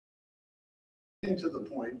to the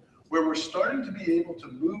point where we're starting to be able to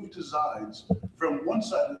move designs from one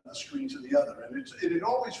side of the screen to the other. And it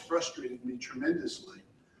always frustrated me tremendously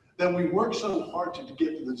that we worked so hard to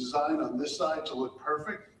get the design on this side to look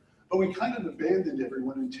perfect, but we kind of abandoned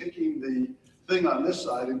everyone in taking the thing on this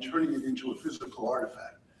side and turning it into a physical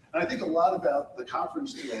artifact. And I think a lot about the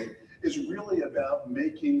conference today is really about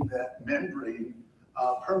making that membrane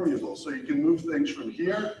permeable. So you can move things from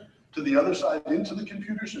here to the other side into the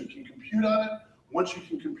computer so you can compute on it. Once you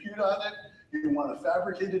can compute on it, you want to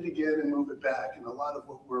fabricate it again and move it back. And a lot of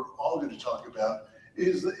what we're all going to talk about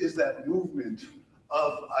is that movement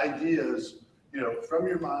of ideas, from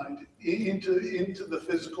your mind into the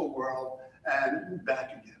physical world and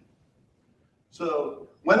back again. So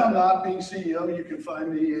when I'm not being CEO, you can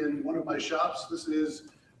find me in one of my shops. This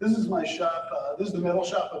is my shop. This is the metal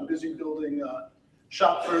shop. I'm busy building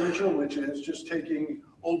shop furniture, which is just taking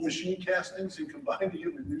old machine castings and combining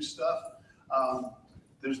it with new stuff.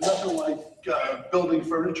 There's nothing like building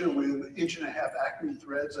furniture with 1.5" Acme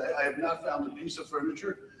threads. I have not found a piece of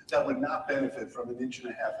furniture that would not benefit from an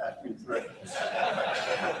 1.5" Acme thread.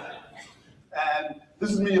 And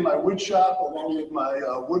this is me in my wood shop along with my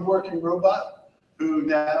woodworking robot, who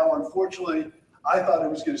now, unfortunately, I thought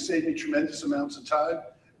it was going to save me tremendous amounts of time.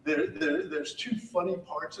 There's two funny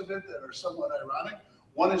parts of it that are somewhat ironic.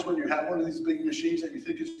 One is when you have one of these big machines that you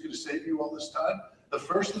think is going to save you all this time, the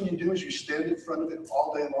first thing you do is you stand in front of it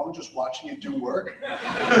all day long just watching it do work. So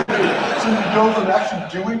you go from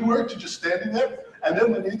actually doing work to just standing there, and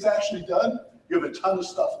then when it's actually done, you have a ton of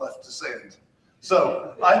stuff left to sand.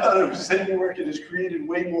 So I thought it was saving work. It has created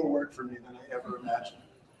way more work for me than I ever imagined.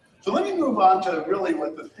 So let me move on to really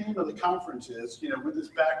what the theme of the conference is, with this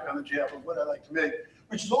background that you have of what I like to make,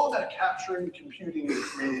 which is all about capturing, computing, and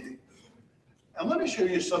creating. And let me show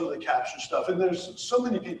you some of the capture stuff. And there's so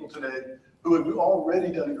many people today who have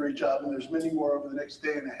already done a great job, and there's many more over the next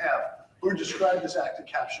day and a half who are described as active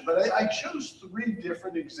capture. But I chose 3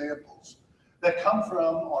 different examples that come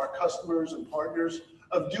from our customers and partners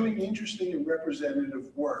of doing interesting and representative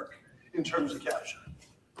work in terms of capture.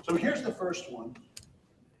 So here's the first one.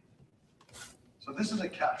 So this is a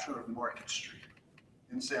capture of Market Street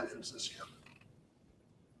in San Francisco.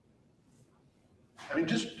 I mean,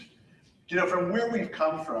 just, from where we've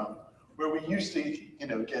come from, where we used to,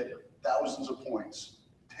 get thousands of points,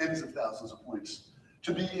 tens of thousands of points,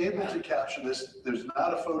 to be able to capture this, there's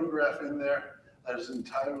not a photograph in there, that is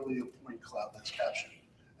entirely a point cloud that's captured.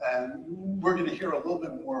 And we're going to hear a little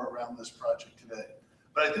bit more around this project today.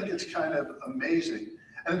 But I think it's kind of amazing.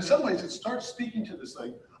 And in some ways, it starts speaking to this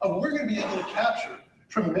thing of we're going to be able to capture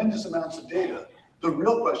tremendous amounts of data. The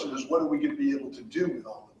real question is, what are we going to be able to do with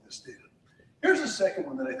all of this data? Here's a second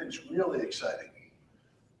one that I think is really exciting.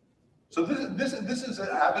 So this is an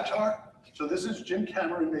Avatar. So this is Jim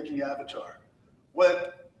Cameron making Avatar.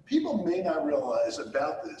 What people may not realize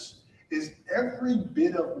about this is every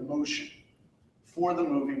bit of motion for the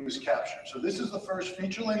movie was captured. So this is the first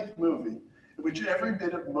feature-length movie in which every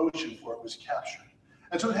bit of motion for it was captured.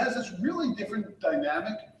 And so it has this really different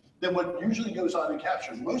dynamic than what usually goes on in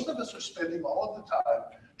capture. Most of us are spending all of the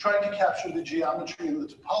time trying to capture the geometry and the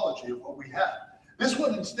topology of what we have. This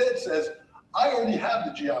one instead says, I already have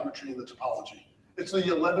the geometry and the topology. It's the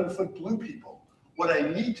 11-foot blue people. What I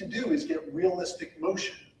need to do is get realistic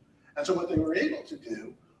motion. And so what they were able to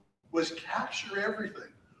do was capture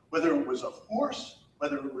everything, whether it was a horse,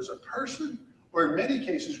 whether it was a person, or in many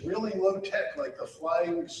cases, really low tech, like the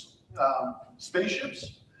flying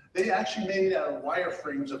spaceships. They actually made out of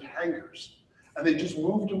wireframes of hangars. And they just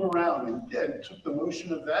moved them around and took the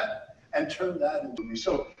motion of that and turned that into me.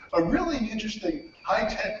 So a really interesting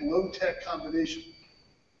high-tech, low-tech combination.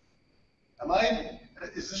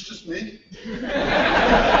 Is this just me?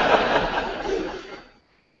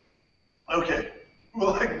 Okay,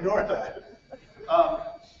 we'll ignore that.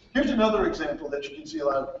 Here's another example that you can see a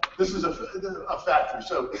lot of. This is a factory.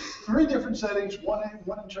 So 3 different settings, one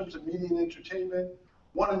in terms of media and entertainment,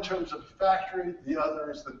 one in terms of factory, the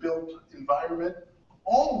other is the built environment.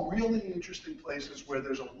 All really interesting places where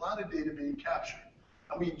there's a lot of data being captured.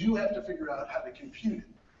 And we do have to figure out how to compute it.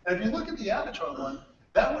 And if you look at the Avatar one,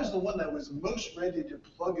 that was the one that was most ready to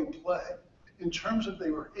plug and play in terms of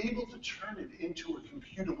they were able to turn it into a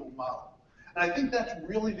computable model. And I think that's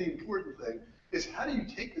really the important thing, is how do you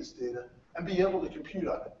take this data and be able to compute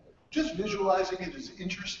on it? Just visualizing it is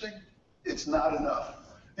interesting, it's not enough.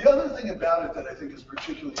 The other thing about it that I think is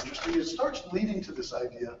particularly interesting is it starts leading to this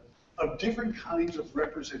idea of different kinds of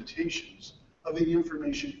representations of the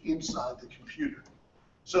information inside the computer.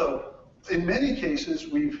 So in many cases,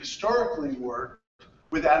 we've historically worked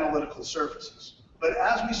with analytical surfaces. But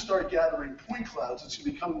as we start gathering point clouds, it's going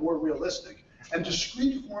to become more realistic. And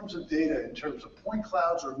discrete forms of data in terms of point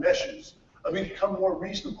clouds or meshes are going to become more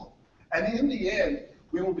reasonable. And in the end,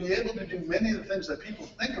 we will be able to do many of the things that people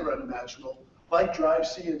think are unimaginable, like drive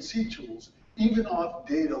CNC tools, even off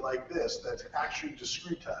data like this that's actually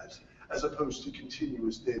discretized, as opposed to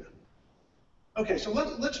continuous data. Okay, so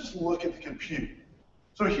let's just look at the compute.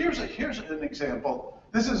 So here's an example.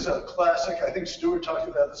 This is a classic, I think Stuart talked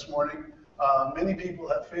about this morning. Many people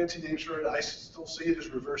have fancy names for it. I still see it as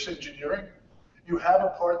reverse engineering. You have a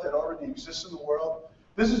part that already exists in the world.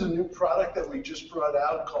 This is a new product that we just brought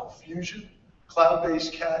out called Fusion,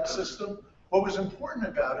 cloud-based CAD system. What was important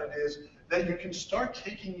about it is that you can start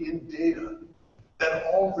taking in data that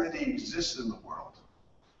already exists in the world.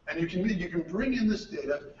 And you can bring in this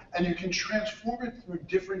data and you can transform it through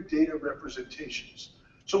different data representations.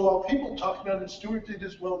 So while people talk about it, Stuart did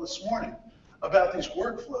as well this morning, about these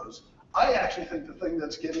workflows, I actually think the thing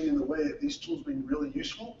that's getting in the way of these tools being really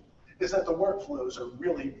useful is that the workflows are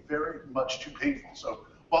really very much too painful. So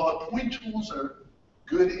while the point tools are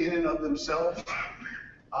good in and of themselves,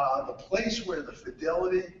 the place where the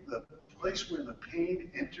fidelity, the place where the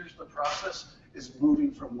pain enters the process is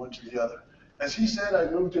moving from one to the other. As he said, I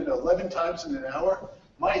moved it 11 times in an hour.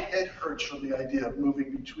 My head hurts from the idea of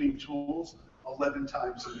moving between tools 11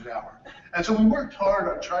 times in an hour. And so we worked hard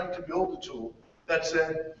on trying to build a tool that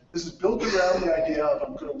said, this is built around the idea of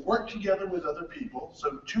I'm going to work together with other people.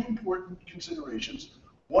 So two important considerations.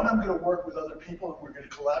 One, I'm going to work with other people and we're going to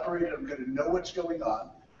collaborate and I'm going to know what's going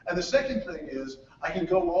on. And the second thing is I can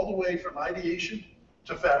go all the way from ideation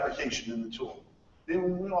to fabrication in the tool.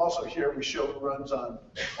 And we also here we show it runs on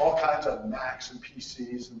all kinds of Macs and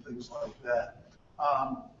PCs and things like that.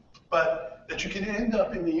 But that you can end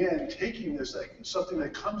up in the end taking this, something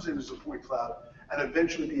that comes in as a point cloud, and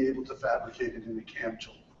eventually be able to fabricate it in a CAM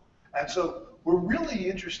tool. And so we're really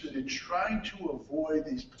interested in trying to avoid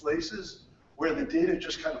these places where the data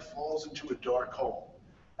just kind of falls into a dark hole.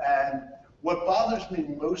 And what bothers me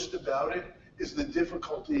most about it is the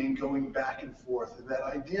difficulty in going back and forth. And that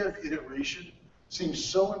idea of iteration seems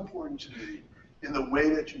so important to me in the way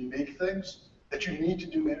that you make things, that you need to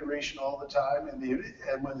do iteration all the time. And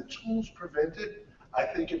when the tools prevent it, I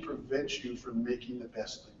think it prevents you from making the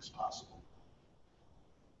best things possible.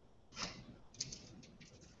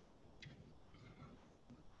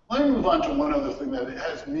 Let me move on to one other thing that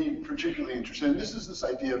has me particularly interested in. This is this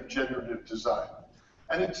idea of generative design.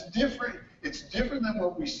 And it's different than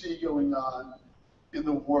what we see going on in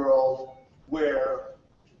the world where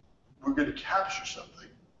we're going to capture something.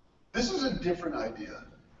 This is a different idea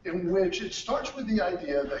in which it starts with the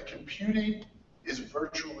idea that computing is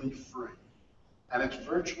virtually free and it's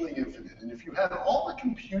virtually infinite. And if you had all the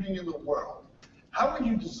computing in the world, how would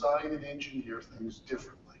you design and engineer things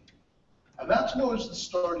differently? And that's was the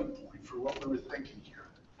starting point for what we were thinking here.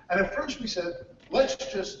 And at first we said, let's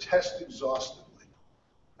just test exhaustively.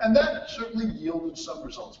 And that certainly yielded some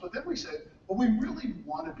results. But then we said, what we really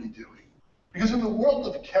want to be doing, because in the world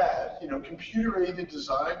of CAD, computer-aided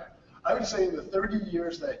design, I would say in the 30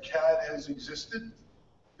 years that CAD has existed,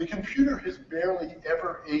 the computer has barely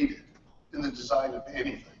ever aided in the design of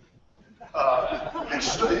anything.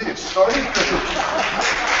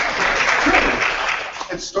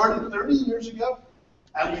 It started 30 years ago,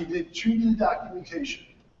 and we did 2D documentation.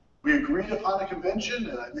 We agreed upon a convention,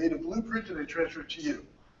 and I made a blueprint, and I transferred it to you.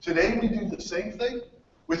 Today, we do the same thing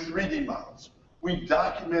with 3D models. We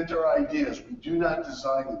document our ideas. We do not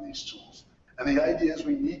design in these tools. And the idea is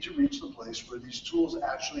we need to reach the place where these tools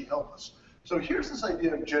actually help us. So here's this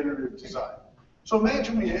idea of generative design. So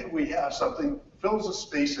imagine we have something fills a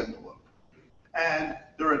space envelope, and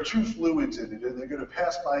there are two fluids in it, and they're going to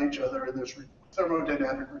pass by each other, and there's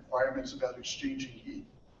thermodynamic requirements about exchanging heat.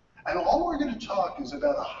 And all we're going to talk is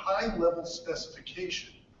about a high-level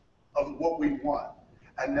specification of what we want.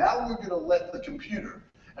 And now we're going to let the computer,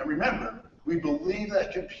 and remember, we believe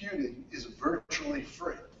that computing is virtually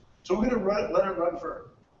free. So we're going to let it run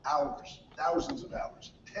for hours, thousands of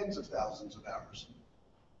hours, tens of thousands of hours.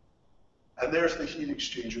 And there's the heat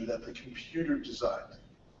exchanger that the computer designed.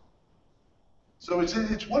 So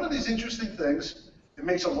it's one of these interesting things. It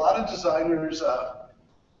makes a lot of designers, I'd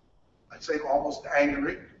say almost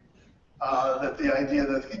angry, that the idea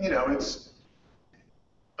that,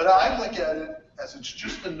 but I look at it as it's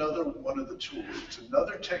just another one of the tools. It's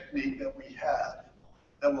another technique that we have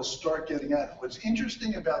that will start getting at it. What's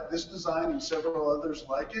interesting about this design and several others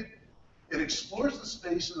like it, it explores the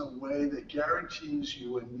space in a way that guarantees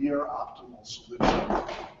you a near optimal solution.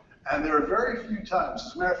 And there are very few times.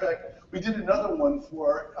 As a matter of fact, we did another one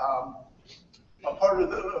for a part of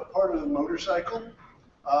the motorcycle,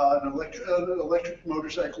 an electric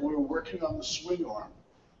motorcycle. We were working on the swing arm.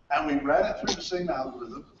 and we ran it through the same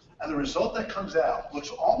algorithm, and the result that comes out looks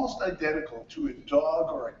almost identical to a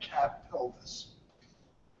dog or a cat pelvis,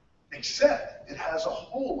 except it has a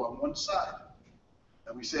hole on one side.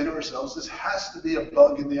 And we say to ourselves, this has to be a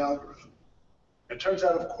bug in the algorithm. It turns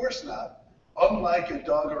out, of course not. Unlike a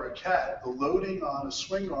dog or a cat, the loading on a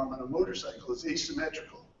swing arm on a motorcycle is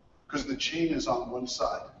asymmetrical because the chain is on one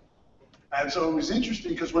side. And so it was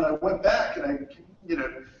interesting because when I went back and you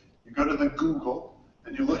go to the Google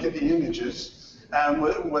and you look at the images, and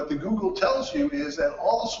what the Google tells you is that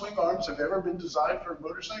all the swing arms have ever been designed for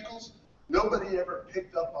motorcycles. Nobody ever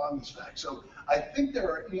picked up on this fact. So I think there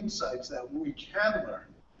are insights that we can learn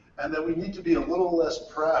and that we need to be a little less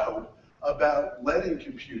proud about letting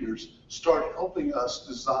computers start helping us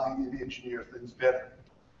design and engineer things better.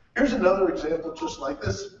 Here's another example just like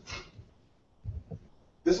this.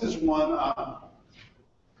 This is one,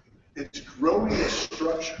 it's growing a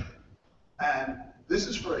structure, and this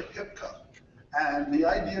is for a hip cup. And the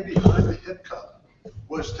idea behind the hip cup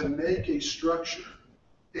was to make a structure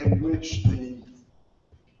in which the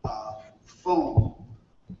foam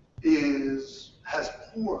has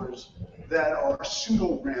pores that are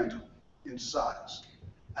pseudo-random in size.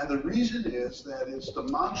 And the reason is that it's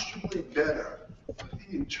demonstrably better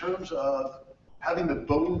in terms of having the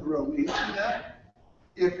bone grow into that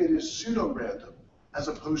if it is pseudo-random as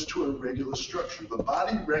opposed to a regular structure. The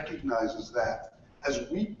body recognizes that as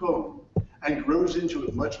weak bone and grows into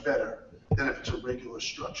it much better than if it's a regular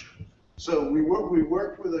structure. So we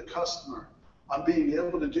worked with a customer on being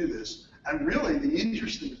able to do this. And really the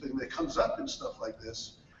interesting thing that comes up in stuff like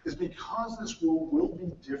this is because this will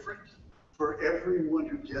be different for everyone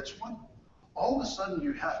who gets one, all of a sudden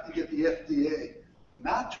you have to get the FDA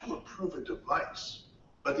not to approve a device,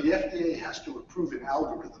 but the FDA has to approve an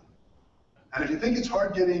algorithm. And if you think it's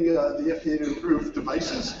hard getting the FDA to approve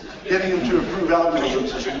devices, getting them to approve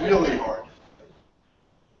algorithms is really hard.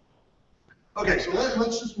 Okay, so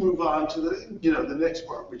let's just move on to the next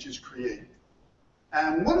part, which is create.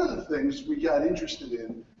 And one of the things we got interested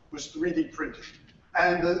in was 3D printing.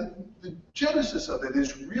 And the genesis of it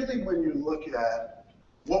is really when you look at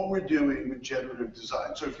what we're doing with generative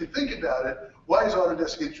design. So if you think about it, why is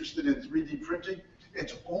Autodesk interested in 3D printing?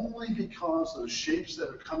 It's only because those shapes that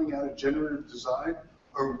are coming out of generative design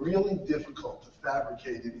are really difficult to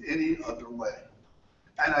fabricate in any other way.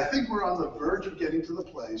 And I think we're on the verge of getting to the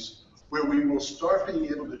place where we will start being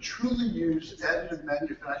able to truly use additive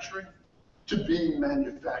manufacturing to be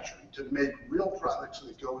manufacturing, to make real products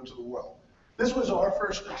that go into the world. This was our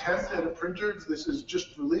first attempt at a printer. This is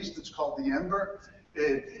just released. It's called the Ember.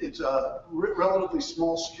 It's a relatively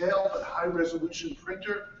small scale but high resolution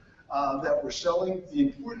printer that we're selling. The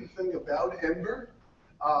important thing about Ember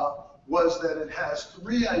was that it has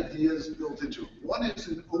 3 ideas built into it. One is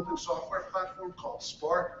an open software platform called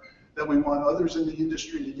Spark that we want others in the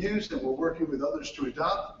industry to use, and we're working with others to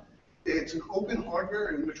adopt. It's an open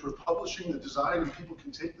hardware in which we're publishing the design, and people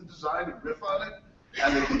can take the design and riff on it,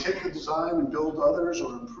 and they can take the design and build others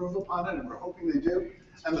or improve upon it, and we're hoping they do.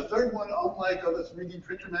 And the third one, unlike other 3D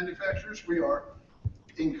printer manufacturers, we are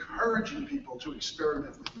encouraging people to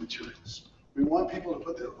experiment with materials. We want people to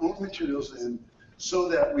put their own materials in so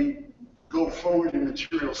that we go forward in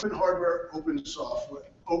materials. Open hardware, open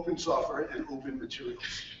software, and open materials.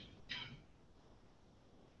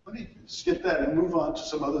 Let me skip that and move on to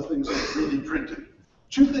some other things in 3D printing.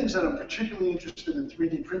 2 things that I'm particularly interested in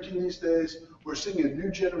 3D printing these days. We're seeing a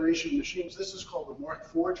new generation of machines. This is called the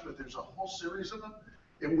Mark Forge, but there's a whole series of them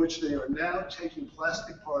in which they are now taking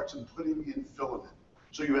plastic parts and putting in filament.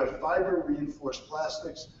 So you have fiber reinforced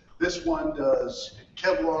plastics. This one does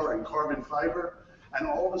Kevlar and carbon fiber. And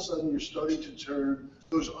all of a sudden you're starting to turn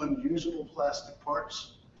those unusable plastic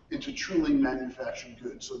parts into truly manufactured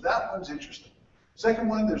goods. So that one's interesting. Second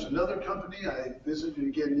one, there's another company I visited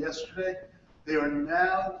again yesterday. They are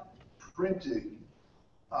now printing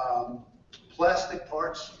plastic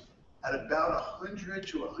parts at about 100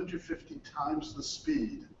 to 150 times the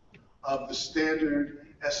speed of the standard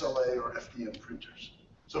SLA or FDM printers.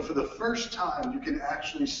 So for the first time, you can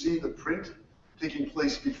actually see the print taking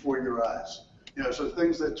place before your eyes. So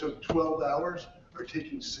things that took 12 hours are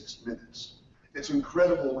taking 6 minutes. It's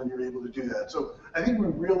incredible when you're able to do that. So I think we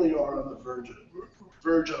really are on the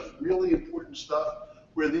verge of really important stuff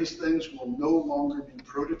where these things will no longer be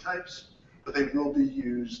prototypes, but they will be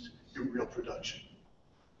used in real production.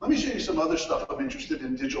 Let me show you some other stuff I'm interested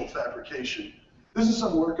in digital fabrication. This is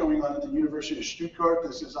some work going on at the University of Stuttgart.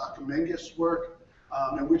 This is Akamenga's work,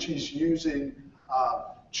 in which he's using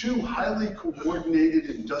 2 highly coordinated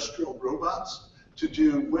industrial robots to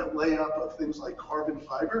do wet layup of things like carbon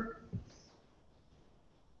fiber.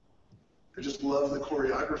 I just love the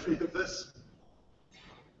choreography of this.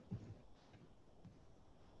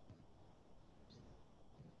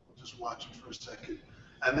 Just watch it for a second.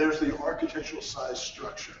 And there's the architectural size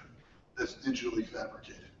structure that's digitally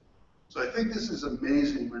fabricated. So I think this is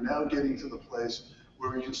amazing. We're now getting to the place where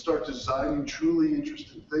we can start designing truly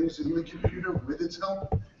interesting things in the computer with its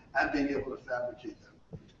help and being able to fabricate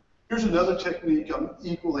them. Here's another technique I'm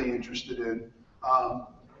equally interested in.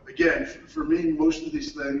 Again, for me, most of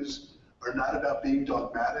these things are not about being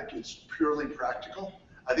dogmatic. It's purely practical.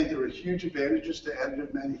 I think there are huge advantages to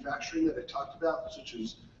additive manufacturing that I talked about, such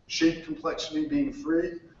as shape complexity being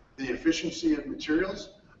free, the efficiency of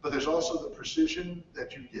materials, but there's also the precision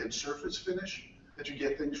that you get, surface finish, that you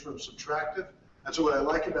get things from subtractive. And so what I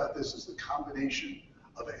like about this is the combination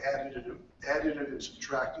of additive and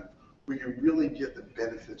subtractive, where you really get the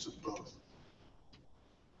benefits of both.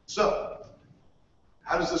 So,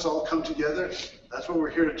 how does this all come together? That's what we're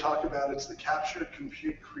here to talk about. It's the capture,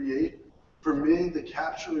 compute, create. For me, the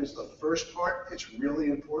capture is the first part. It's really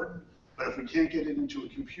important. But if we can't get it into a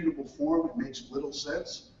computable form, it makes little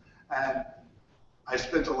sense. And I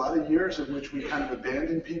spent a lot of years in which we kind of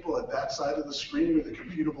abandoned people at that side of the screen with a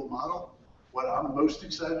computable model. What I'm most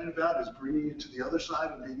excited about is bringing it to the other side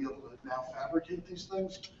and being able to now fabricate these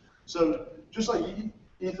things. So just like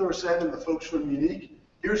Ethor said and the folks from Unique,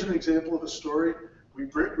 here's an example of a story. We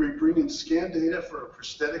bring in scan data for a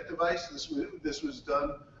prosthetic device. This was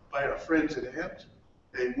done by our friends at AMPT,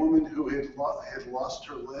 a woman who had lost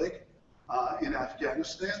her leg in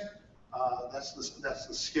Afghanistan. That's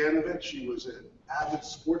the scan of it. She was an avid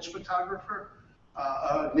sports photographer,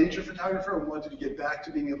 nature photographer, and wanted to get back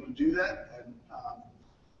to being able to do that.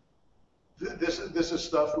 And this is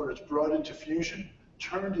stuff where it's brought into Fusion,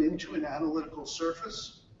 turned into an analytical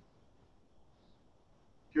surface.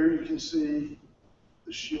 Here you can see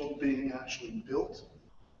the shield being actually built.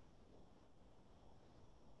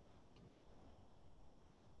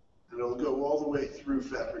 And it'll go all the way through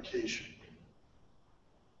fabrication.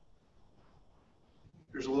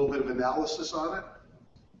 Here's a little bit of analysis on it.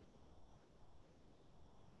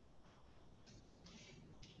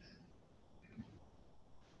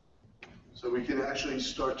 So we can actually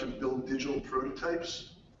start to build digital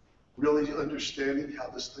prototypes, really understanding how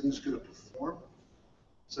this thing's going to perform.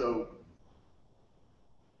 So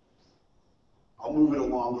I'll move it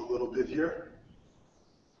along a little bit here,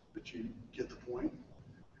 but you get the point.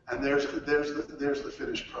 And there's the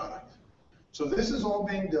finished product. So this is all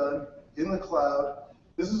being done in the cloud.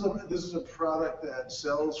 This is a product that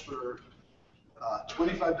sells for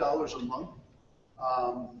 $25 a month.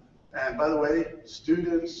 And by the way,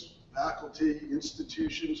 students, faculty,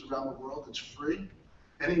 institutions around the world, it's free.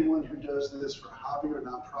 Anyone who does this for hobby or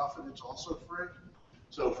nonprofit, it's also free.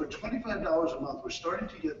 So for $25 a month, we're starting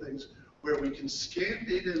to get things where we can scan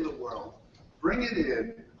data in the world, bring it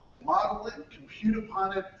in, model it, compute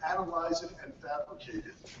upon it, analyze it, and fabricate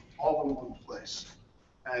it all in one place,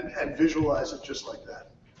 and visualize it just like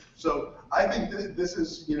that. So I think that this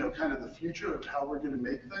is, kind of the future of how we're going to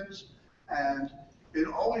make things. And it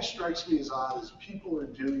always strikes me as odd as people are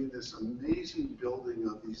doing this amazing building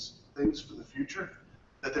of these things for the future,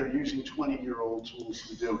 that they're using 20-year-old tools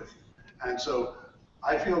to do it. And so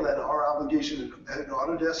I feel that our obligation at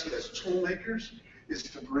Autodesk as tool makers is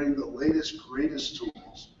to bring the latest, greatest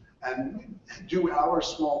tools and do our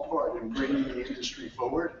small part in bringing the industry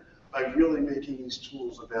forward by really making these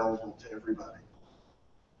tools available to everybody.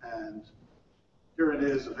 And here it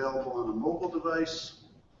is, available on a mobile device.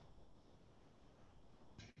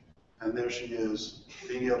 And there she is,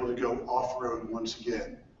 being able to go off-road once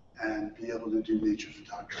again and be able to do nature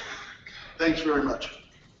photography. Thanks very much.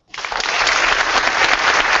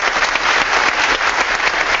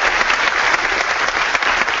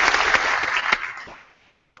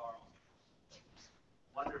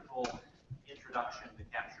 Wonderful introduction to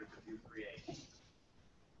Capture, Compute, Create.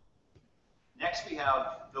 Next we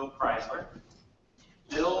have Bill Kreisler.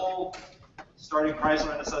 Bill started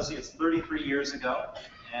Kreisler & Associates 33 years ago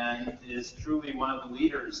and is truly one of the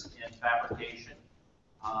leaders in fabrication.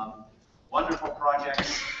 Wonderful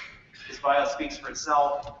projects. His bio speaks for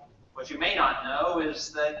itself. What you may not know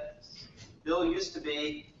is that Bill used to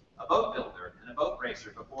be a boat builder and a boat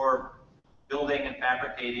racer before building and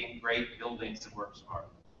fabricating great buildings and works of art.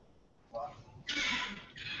 Wow.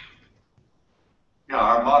 Yeah,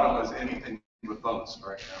 our motto is anything with boats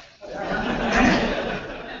right now.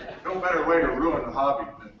 No better way to ruin a hobby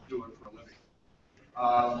than do it for a living.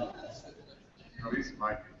 At least in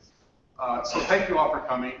my case. So thank you all for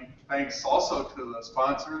coming. Thanks also to the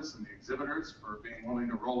sponsors and the exhibitors for being willing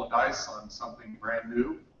to roll the dice on something brand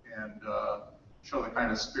new and show the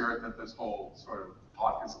kind of spirit that this whole sort of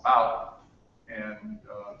talk is about. and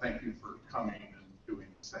thank you for coming and doing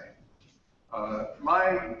the same.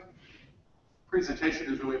 My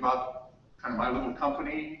presentation is really about kind of my little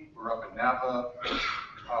company. We're up in Napa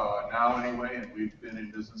now anyway, and we've been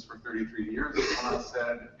in business for 33 years, as Juan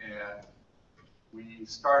said, and we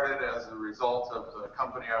started as a result of the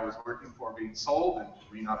company I was working for being sold and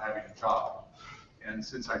me not having a job. And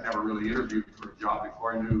since I'd never really interviewed for a job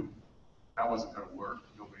before, I knew that wasn't going to work.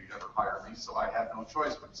 Nobody would ever hire me, so I had no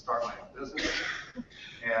choice but to start my own business.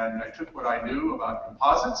 And I took what I knew about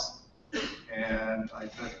composites, and I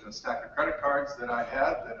took a stack of credit cards that I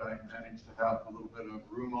had that I managed to have a little bit of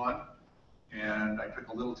room on, and I took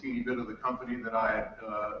a little teeny bit of the company that I'd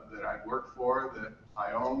worked for, that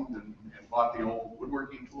I owned, and bought the old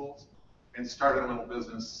woodworking tools, and started a little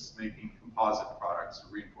business making composite products,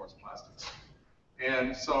 reinforced plastics.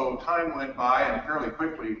 And so time went by, and fairly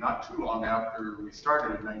quickly, not too long after we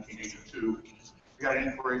started in 1982, we got an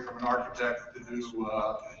inquiry from an architect to do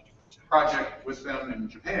a project with them in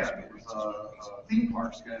Japan. It was a theme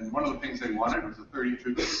park, and one of the things they wanted was a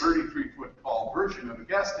 33-foot tall version of a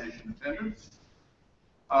gas station attendant,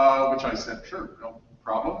 which I said, sure, no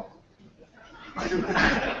problem. I knew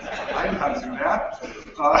how to do that.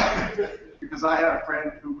 Because I had a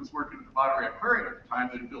friend who was working at the Monterey Aquarium at the time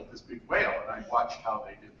that had built this big whale, and I watched how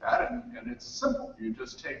they did that, and it's simple. You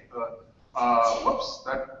just take the, whoops,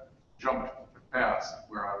 that jumped past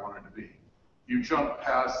where I wanted to be. You jump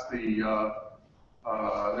past the,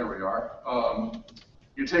 there we are.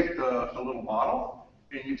 You take the little model,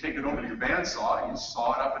 and you take it over to your bandsaw, and you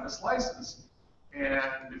saw it up into slices.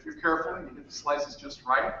 And if you're careful, and you get the slices just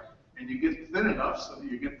right, and you get thin enough so that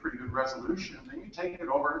you get pretty good resolution, then you take it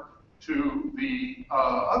over to the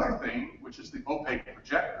other thing, which is the opaque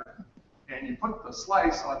projector. And you put the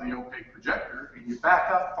slice on the opaque projector, and you back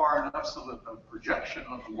up far enough so that the projection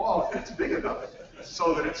on the wall gets big enough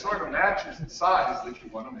so that it sort of matches the size that you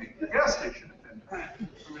want to make your gas station attendant. I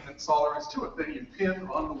mean, that's all there is to it. Then you pin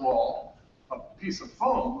on the wall a piece of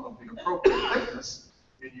foam of the appropriate thickness,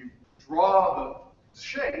 and you draw the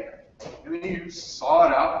shape, and then you saw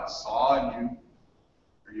it out, and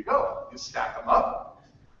there you go. You stack them up,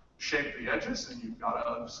 shape the edges, and you've got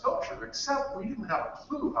a sculpture, except we didn't have a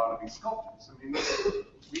clue how to be sculptors. I mean,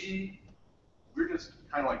 we're just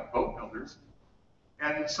kind of like boat builders.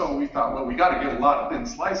 And so we thought, well, we got to get a lot of thin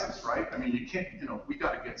slices, right? I mean, you can't, we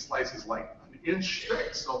got to get slices like an inch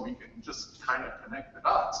thick so we can just kind of connect the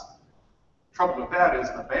dots. Trouble with that is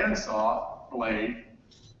the bandsaw blade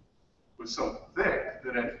was so thick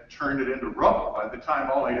that it turned it into rubble. By the time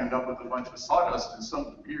all I ended up with a bunch of sawdust and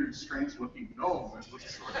some weird, strange-looking gnome that looked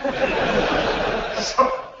sort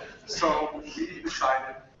of so we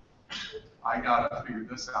decided I gotta figure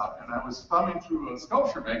this out. And I was thumbing through a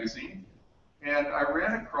sculpture magazine, and I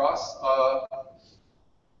ran across a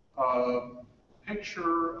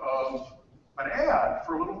picture of an ad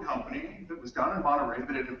for a little company that was down in Monterey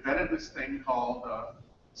that had invented this thing called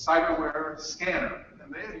cyberware scanner.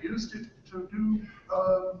 And they had used it to do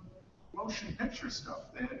motion picture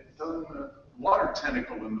stuff. They had done the water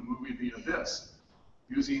tentacle in the movie The Abyss,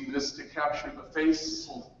 using this to capture the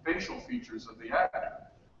facial features of the actor.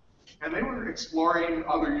 And they were exploring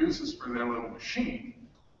other uses for their little machine,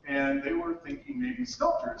 and they were thinking maybe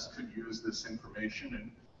sculptors could use this information.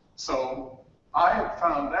 And so I had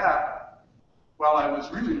found that while I was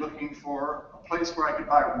really looking for a place where I could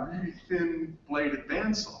buy a really thin bladed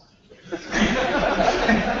bandsaw.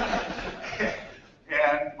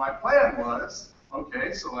 And my plan was,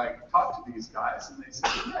 okay, so I talked to these guys, and they said,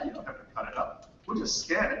 yeah, you don't have to cut it up. We'll just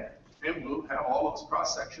scan it, and we'll have all those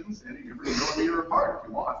cross sections and every millimeter apart if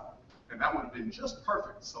you want. And that would have been just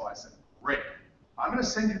perfect. So I said, great. I'm going to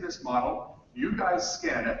send you this model. You guys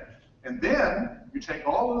scan it, and then you take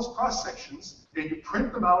all those cross sections and you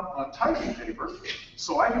print them out on typing paper,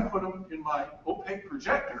 so I can put them in my opaque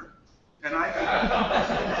projector, and I can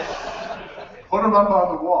put them up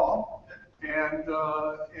on the wall, and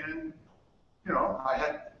I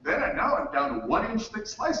had now I'm down to 1-inch thick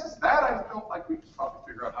slices. That I felt like we could probably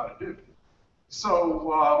figure out how to do.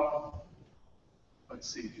 So let's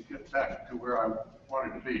see, to get back to where I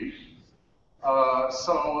wanted to be.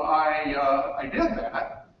 So I did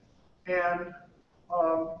that, and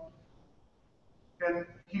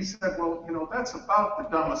he said, well, that's about the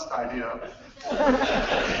dumbest idea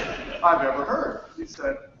I've ever heard. He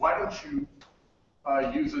said, why don't you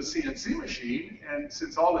use a CNC machine, and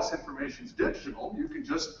since all this information is digital, you can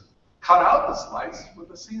just cut out the slice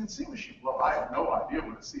with a CNC machine. Well, I had no idea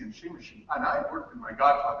what a CNC machine, and I worked in my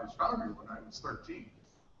godfather's foundry when I was 13.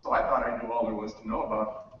 So I thought I knew all there was to know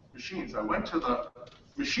about machines. I went to the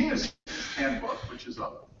machinist Handbook, which is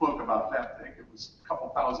a book about that thick. It was a couple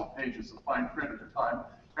thousand pages of fine print at the time.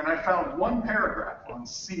 And I found one paragraph on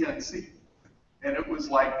CNC. And it was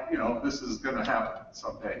like, you know, this is going to happen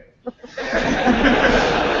someday. But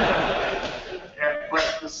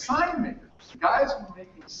the sign makers, the guys who were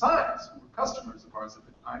making signs, who were customers of ours at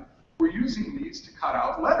the time, were using these to cut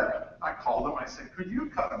out lettering. I called them, I said, could you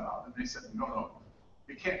cut them out? And they said, no,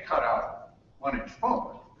 you can't cut out 1-inch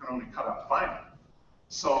foam. You can only cut out vinyl.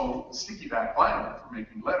 So sticky back vinyl for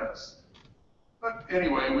making letters. But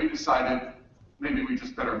anyway, we decided maybe we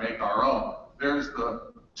just better make our own. There's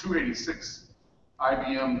the 286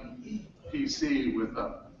 IBM PC with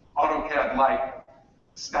an AutoCAD-like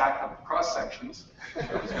stack of cross sections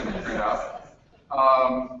that was going to print out.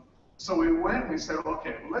 So we went and we said,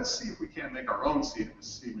 okay, well, let's see if we can't make our own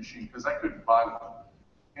CNC machine, because I couldn't buy one.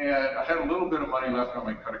 And I had a little bit of money left on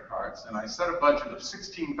my credit cards, and I set a budget of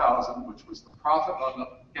 $16,000, which was the profit on the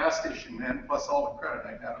gas station then, plus all the credit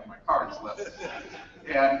I had on my cards left.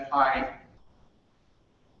 And I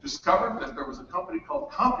discovered that there was a company called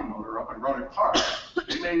CompuMotor up in Roanoke Park.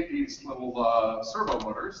 They made these little servo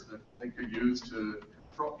motors that they could use to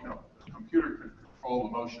control, you know, the computer could control the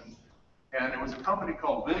motion. And there was a company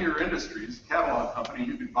called Linear Industries, a catalog company.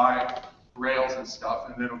 You could buy rails and stuff.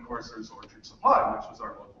 And then, of course, there's Orchard Supply, which was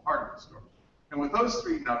our local hardware store. And with those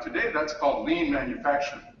three, now today, that's called lean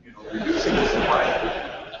manufacturing, you know, reducing the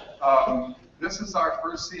supply. This is our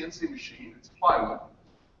first CNC machine. It's plywood.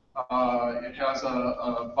 It has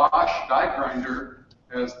a Bosch die grinder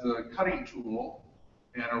as the cutting tool,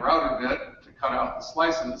 and a router bit to cut out the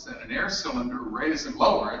slices, and an air cylinder raise and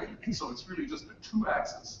lower it. So it's really just a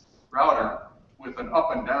 2-axis router with an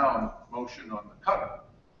up and down motion on the cutter.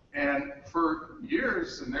 And for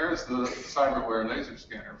years, and there's the Cyberware laser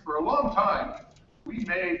scanner, for a long time, we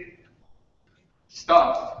made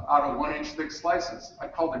stuff out of 1-inch thick slices. I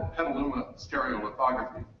called it Petaluma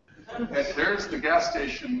stereolithography. And there's the gas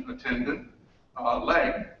station attendant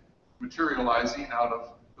leg materializing out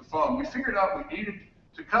of the foam. We figured out we needed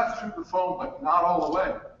to cut through the foam, but not all the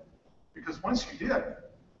way. Because once you did,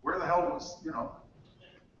 where the hell was, you know?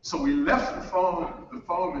 So we left the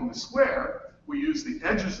foam in the square. We used the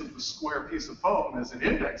edges of the square piece of foam as an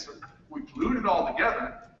indexer. We glued it all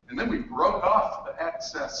together, and then we broke off the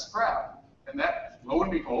excess scrap. And that, lo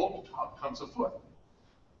and behold, out comes a foot.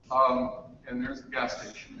 And there's the gas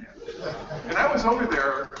station there. And I was over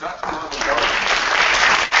there not too long ago.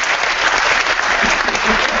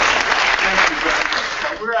 Thank you very much.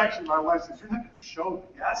 Now, we're actually, my wife said, you're not going to show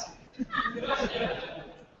the gas station.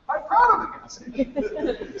 I'm proud of the gas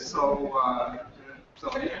station. So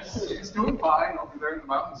he's doing fine over there in the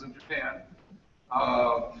mountains of Japan.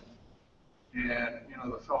 And, you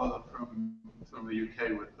know, the fellow from the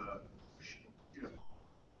UK with the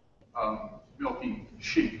milking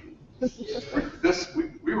sheep.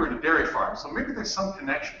 We were in a dairy farm, so maybe there's some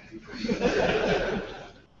connection between them.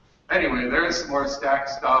 Anyway, there's some more stack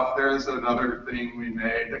stuff. There's another thing we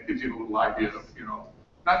made that gives you a little idea of, you know,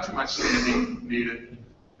 not too much sanding needed.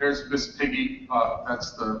 There's Miss Piggy.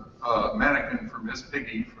 That's the mannequin for Miss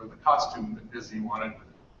Piggy for the costume that Disney wanted.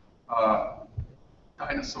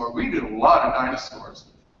 Dinosaur. We did a lot of dinosaurs.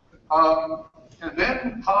 And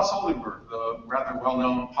then Klaus Oldenburg, the rather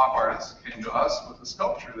well-known pop artist, came to us with a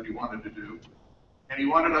sculpture that he wanted to do. And he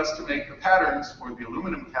wanted us to make the patterns for the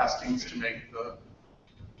aluminum castings to make the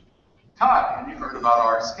tie. And he heard about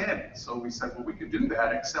our scanning. So we said, well, we could do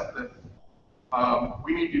that, except that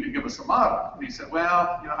we need you to give us a model. And he said,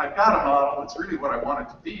 well, you know, I've got a model. It's really what I want it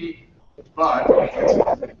to be, but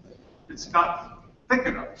it's not thick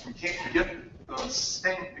enough. We can't get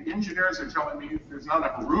the engineers are telling me there's not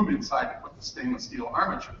enough room inside to put the stainless steel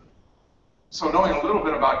armature. So knowing a little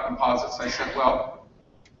bit about composites, I said, well,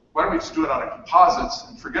 why don't we just do it out of composites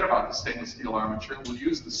and forget about the stainless steel armature? We'll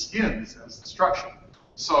use the skins as the structure.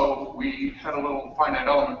 So we had a little finite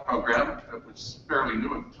element program that was fairly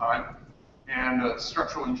new at the time, and a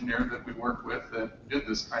structural engineer that we worked with that did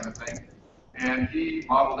this kind of thing. And he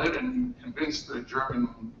modeled it and convinced the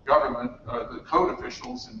German government, the code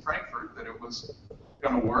officials in Frankfurt, that it was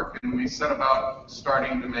going to work. And we set about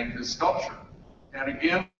starting to make this sculpture. And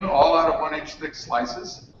again, all out of 1-inch thick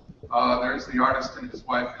slices. There's the artist and his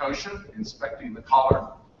wife, Kosha, inspecting the collar.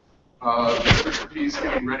 There's the piece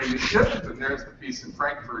getting ready to ship, and there's the piece in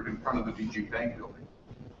Frankfurt in front of the DG Bank building.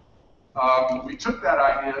 We took that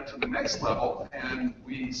idea to the next level, and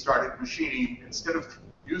we started machining, instead of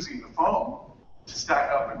using the foam to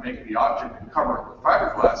stack up and make the object and cover it with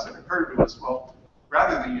fiberglass, it occurred to us, well,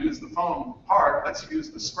 rather than use the foam part, let's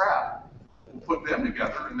use the scrap. We'll put them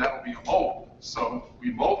together, and that'll be a mold. So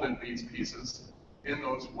we molded these pieces in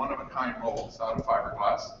those one-of-a-kind molds out of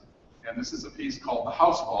fiberglass. And this is a piece called the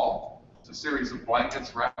house wall. It's a series of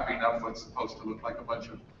blankets wrapping up what's supposed to look like a bunch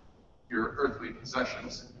of your earthly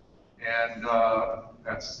possessions. And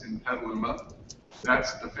that's in Petaluma.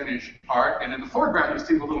 That's the finished part. And in the foreground, you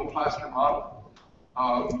see the little plaster model.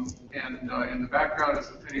 In the background is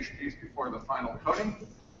the finished piece before the final coating.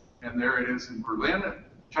 And there it is in Berlin at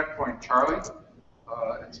Checkpoint Charlie.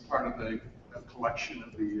 It's part of the collection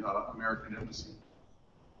of the American Embassy.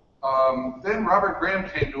 Then Robert Graham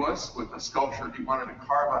came to us with a sculpture he wanted to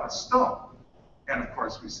carve out of stone. And of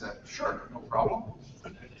course we said, sure, no problem.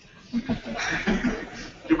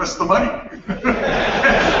 Give us the money.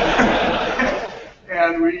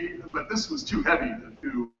 But this was too heavy to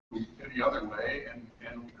do any other way,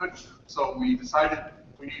 and we couldn't. So we decided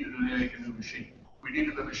we needed to make a new machine. We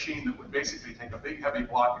needed a machine that would basically take a big heavy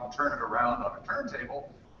block and turn it around on a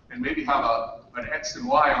turntable, and maybe have an X and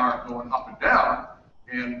Y arm going up and down.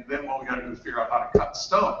 And then what we got to do is figure out how to cut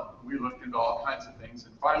stone. We looked into all kinds of things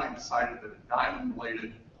and finally decided that a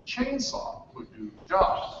diamond-bladed chainsaw would do the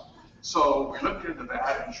job. So we looked into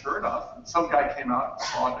that, and sure enough, some guy came out and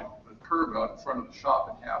sawed the curb out in front of the shop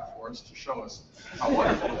in half for us to show us how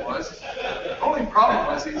wonderful it was. The only problem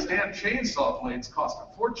was these damn chainsaw blades cost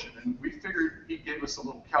a fortune, and we figured he gave us a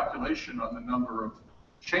little calculation on the number of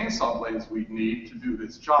chainsaw blades we'd need to do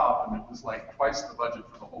this job, and it was like twice the budget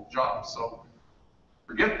for the whole job. So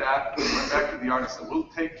forget that. We went back to the artist and said, we'll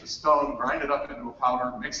take the stone, grind it up into a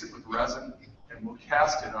powder, mix it with resin, and we'll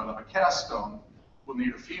cast it out of a cast stone. We'll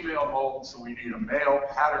need a female mold, so we need a male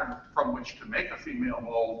pattern from which to make a female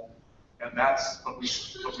mold. And that's, but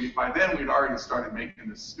by then we'd already started making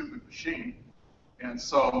this stupid machine. And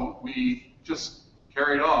so we just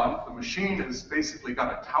carried on. The machine has basically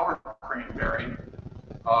got a tower crane bearing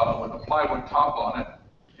with a plywood top on it.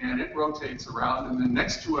 And it rotates around, and then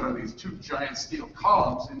next to it are these two giant steel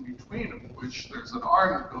columns, in between of which there's an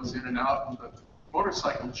arm that goes in and out with a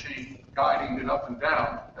motorcycle chain guiding it up and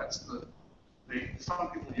down. That's some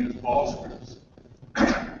people use ball screws.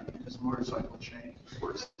 Use motorcycle chain,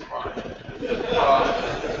 works fine.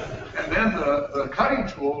 And then the cutting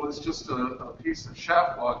tool is just a piece of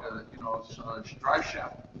shaft log, dry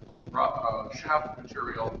shaft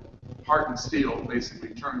material, hardened steel, basically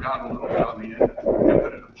turned down a little bit on the end, dip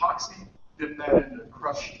it in epoxy, dip that into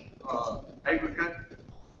crushed aggregate,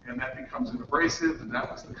 and that becomes an abrasive, and that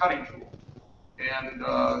was the cutting tool. And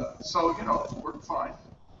so, it worked fine.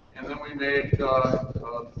 And then we made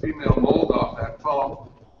a female mold off that foam,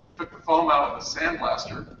 took the foam out with a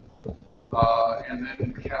sandblaster, and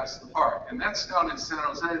then cast the part. And that's down in San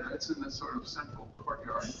Jose. That's in the sort of central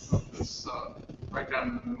courtyard of this, right down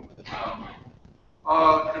in the middle of town.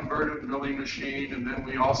 Converted milling machine, and then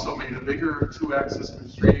we also made a bigger 2-axis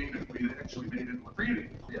machine, and we actually made it a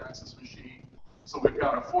 3-axis machine. So we've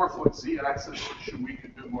got a 4-foot Z-axis, which we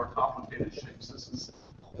could do more complicated shapes. This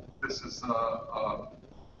is a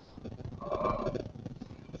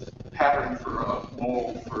pattern for a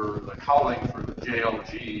mold for the cowling for the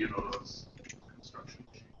JLG, those construction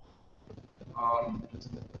machines.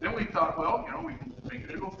 Then we thought, well, we can make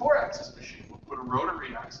it into a 4-axis machine. We'll put a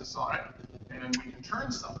rotary axis on it, and we can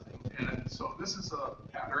turn something. And so this is a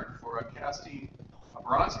pattern for a casting, a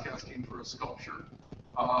bronze casting for a sculpture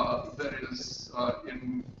that is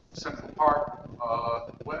in Central Park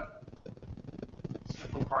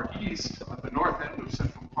Central Park East, at the north end of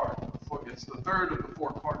Central Park. It's the third of the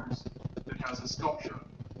 4 corners that has a sculpture.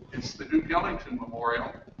 It's the Duke Ellington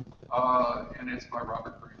Memorial, and it's by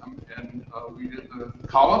Robert Graham. And we did the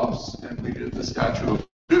columns, and we did the statue of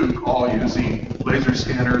Duke, all using laser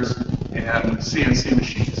scanners and CNC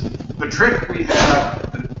machines. The trick we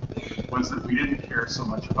had was that we didn't care so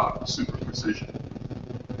much about super precision.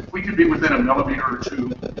 If we could be within a millimeter or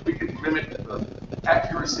two, we could mimic the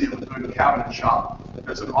accuracy of a good cabinet shop.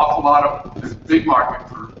 There's an awful lot there's a big market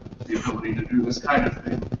for the ability to do this kind of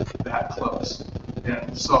thing that close.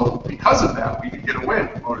 And so because of that, we could get away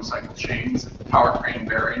with motorcycle chains, and tower crane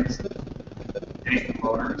bearings, and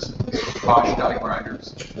motors, Bosch die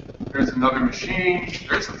grinders. There's another machine.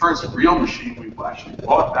 There's the first real machine we've actually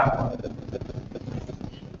bought, that one.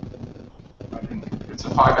 It's a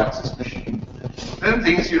 5-axis machine. Then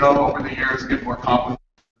things, over the years get more complicated.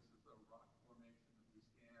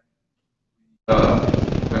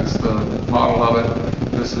 That's the model of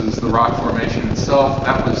it. This is the rock formation itself.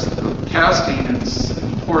 That was the casting in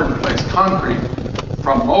poured place concrete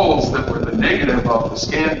from molds that were the negative of the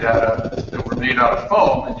scan data that were made out of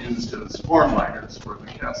foam and used as form liners for the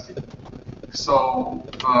casting. So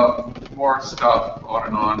more stuff on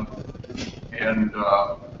and on. And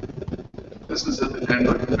this is at the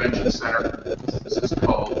Denver Convention Center. This is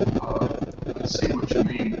called See What You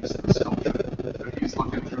Mean, is the sculpture. But he's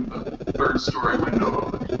looking through the first story window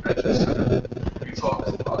of the convention center meets all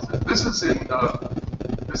this closet. This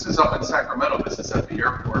is up in Sacramento. This is at the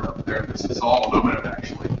airport up there. This is all aluminum,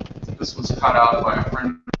 actually. This was cut out by a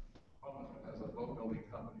friend who has a boat building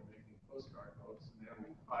company making postcard boats, and they have a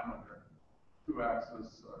time on their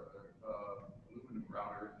 2-axis aluminum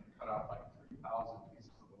router, and cut out like 3,000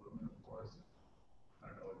 pieces of aluminum for us. I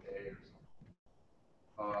don't know, a day or something.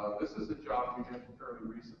 This is a job we did fairly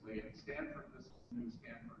recently in Stanford. This is new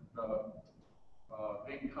Stanford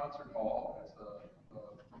main concert hall. It's a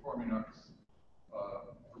performing arts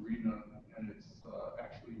arena, and it's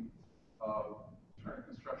actually Turner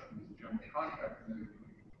Construction is a general contractor, and they're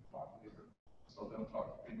doing talk later. So they'll talk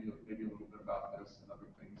maybe a little bit about this and other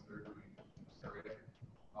things they're doing in this area.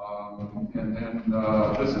 And then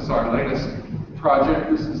this is our latest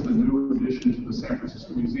project. This is the new addition to the San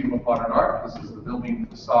Francisco Museum of Modern Art. This is the building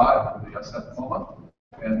facade of the SF MoMA.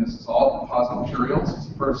 And this is all composite materials. It's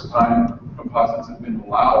the first time composites have been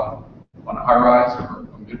allowed on a high-rise or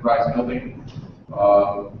a mid-rise building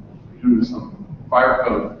due to some fire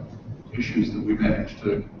code issues that we managed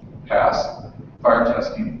to pass, fire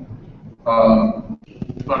testing.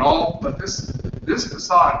 But this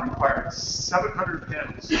facade required 700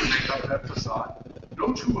 panels to make up that facade,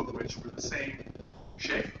 no two of which were the same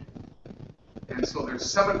shape. And so there's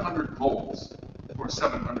 700 molds for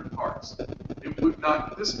 700 parts. This would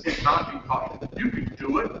not be possible. You could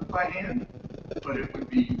do it by hand, but it would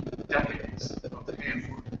be decades of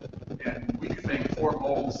handwork. And we could make 4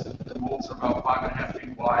 molds. The molds are about 5.5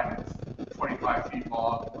 feet wide, 25 feet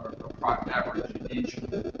long, or approximate average in each.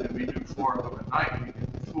 And we do 4 of them at night. We can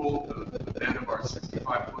fool the bed of our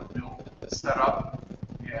 65-foot mill set up,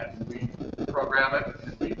 and we program it,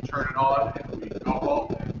 and we turn it on, and we go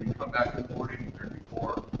home, and we come back in the morning or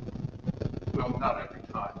before. Well, not every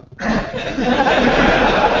time.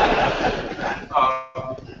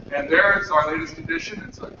 And there's our latest addition.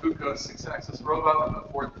 It's a KUKA 6-axis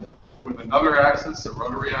robot with another axis, a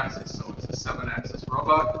rotary axis, so it's a 7-axis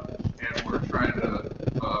robot. And we're trying to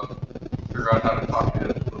figure out how to talk to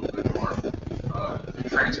it a little bit more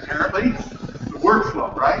transparently. The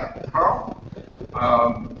workflow, right, Carl?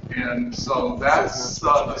 And so that's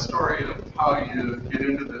the story of how you get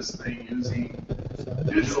into this thing using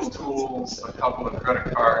digital tools, a couple of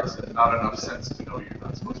credit cards, and not enough sense to know you're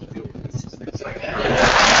not supposed to be able to do these things like that.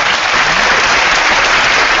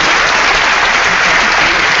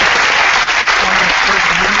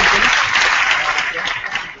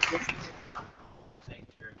 Thank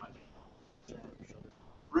you very much.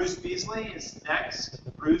 Bruce Beasley is next.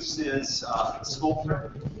 Bruce is a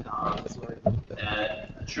sculptor,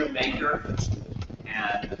 a true maker,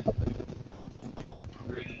 and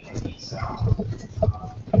bringing these out.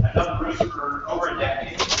 I've known Bruce for over a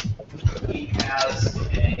decade. He has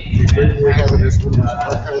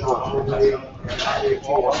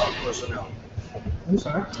personnel. I'm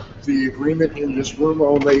sorry? The agreement in this room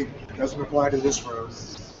only doesn't apply to this room.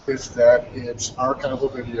 It's that it's archival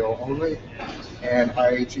video only, and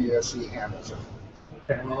IATSE handles it.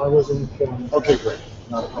 Okay, well, I wasn't. Okay, great.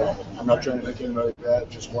 Not a problem. I'm not trying to make anybody bad.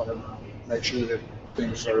 Just want to make sure that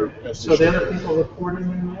things are as So the other people reporting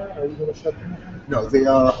in there, are you going to shut them down? No, they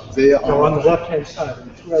are. They are. No, on the left-hand side,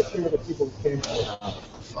 and two right here are the people who came for.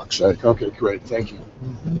 For fuck's sake. Okay, great. Thank you.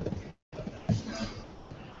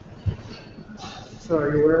 So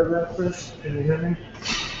are you aware of that, Chris? Can you hear me?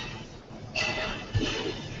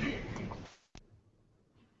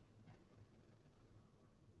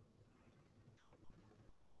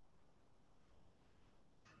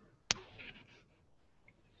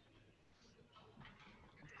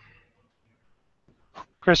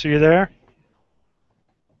 Chris, are you there?